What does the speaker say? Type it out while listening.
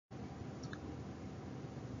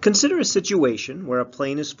Consider a situation where a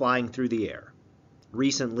plane is flying through the air.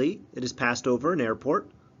 Recently, it has passed over an airport.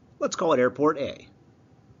 Let's call it Airport A.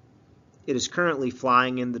 It is currently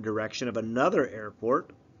flying in the direction of another airport.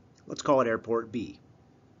 Let's call it Airport B.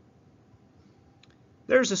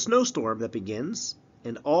 There's a snowstorm that begins,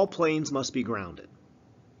 and all planes must be grounded.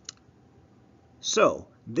 So,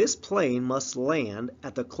 this plane must land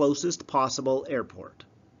at the closest possible airport.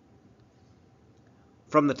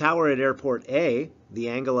 From the tower at Airport A, the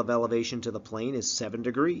angle of elevation to the plane is 7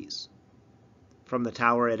 degrees. From the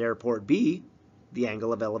tower at Airport B, the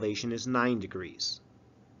angle of elevation is 9 degrees.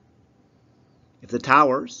 If the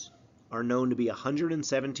towers are known to be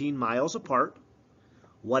 117 miles apart,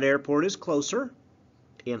 what airport is closer,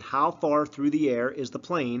 and how far through the air is the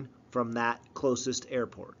plane from that closest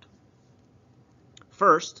airport?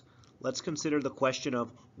 First, let's consider the question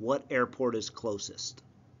of what airport is closest.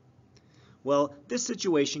 Well, this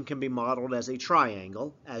situation can be modeled as a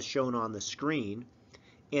triangle, as shown on the screen,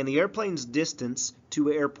 and the airplane's distance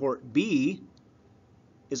to Airport B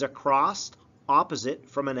is across opposite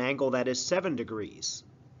from an angle that is 7 degrees,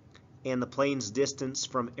 and the plane's distance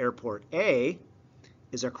from Airport A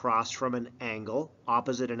is across from an angle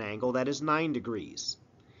opposite an angle that is 9 degrees.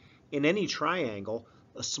 In any triangle,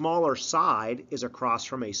 a smaller side is across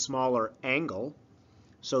from a smaller angle,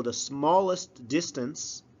 so the smallest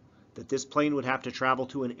distance that this plane would have to travel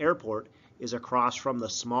to an airport is across from the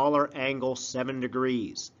smaller angle 7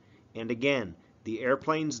 degrees. And again, the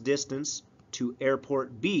airplane's distance to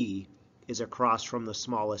Airport B is across from the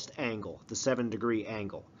smallest angle, the 7-degree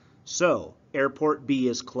angle. So, Airport B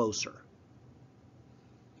is closer.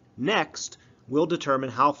 Next, we'll determine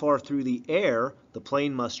how far through the air the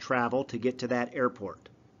plane must travel to get to that airport.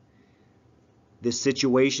 This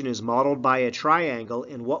situation is modeled by a triangle,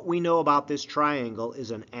 and what we know about this triangle is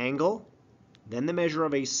an angle, then the measure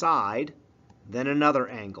of a side, then another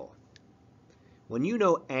angle. When you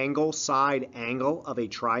know angle, side, angle of a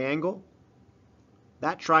triangle,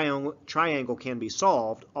 that triangle can be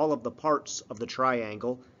solved. All of the parts of the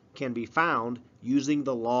triangle can be found using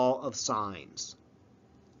the law of sines.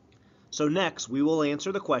 So next, we will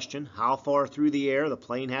answer the question, how far through the air the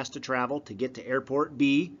plane has to travel to get to Airport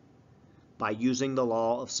B, by using the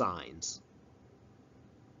law of sines.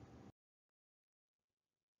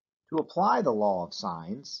 To apply the law of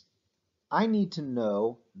sines, I need to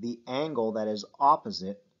know the angle that is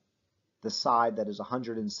opposite the side that is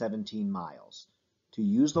 117 miles. To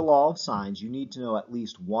use the law of sines, you need to know at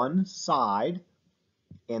least one side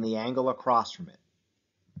and the angle across from it.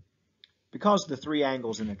 Because the three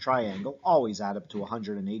angles in a triangle always add up to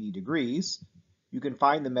 180 degrees, you can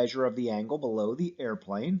find the measure of the angle below the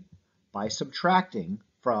airplane by subtracting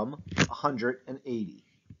from 180.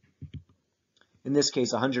 In this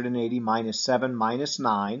case, 180 minus 7 minus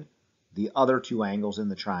 9, the other two angles in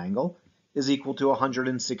the triangle, is equal to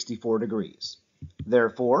 164 degrees.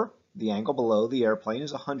 Therefore, the angle below the airplane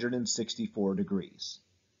is 164 degrees.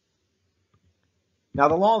 Now,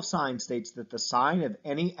 the law of sine states that the sine of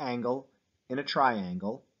any angle in a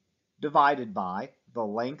triangle divided by the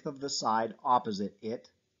length of the side opposite it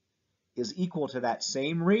is equal to that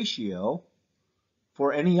same ratio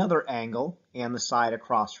for any other angle and the side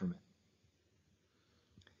across from it.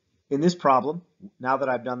 In this problem, now that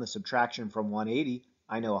I've done the subtraction from 180,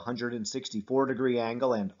 I know 164 degree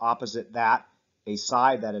angle and opposite that a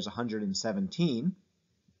side that is 117,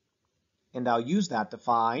 and I'll use that to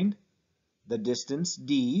find the distance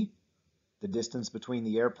D, the distance between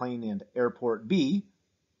the airplane and Airport B.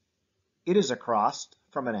 It is across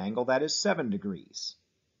from an angle that is 7 degrees.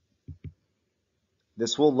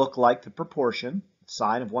 This will look like the proportion,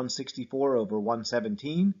 sine of 164 over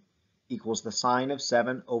 117 equals the sine of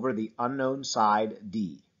 7 over the unknown side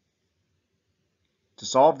D. To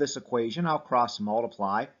solve this equation, I'll cross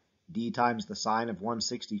multiply. D times the sine of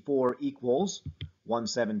 164 equals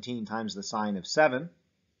 117 times the sine of 7.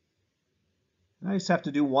 And I just have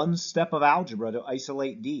to do one step of algebra to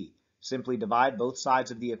isolate D. Simply divide both sides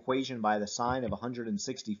of the equation by the sine of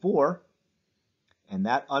 164. And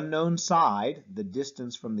that unknown side, the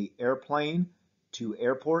distance from the airplane to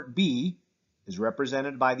Airport B, is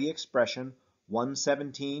represented by the expression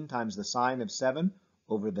 117 times the sine of 7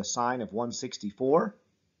 over the sine of 164.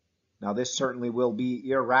 Now this certainly will be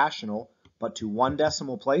irrational, but to one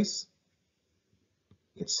decimal place,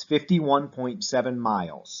 it's 51.7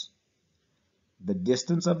 miles. The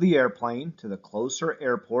distance of the airplane to the closer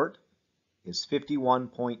airport is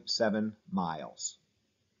 51.7 miles.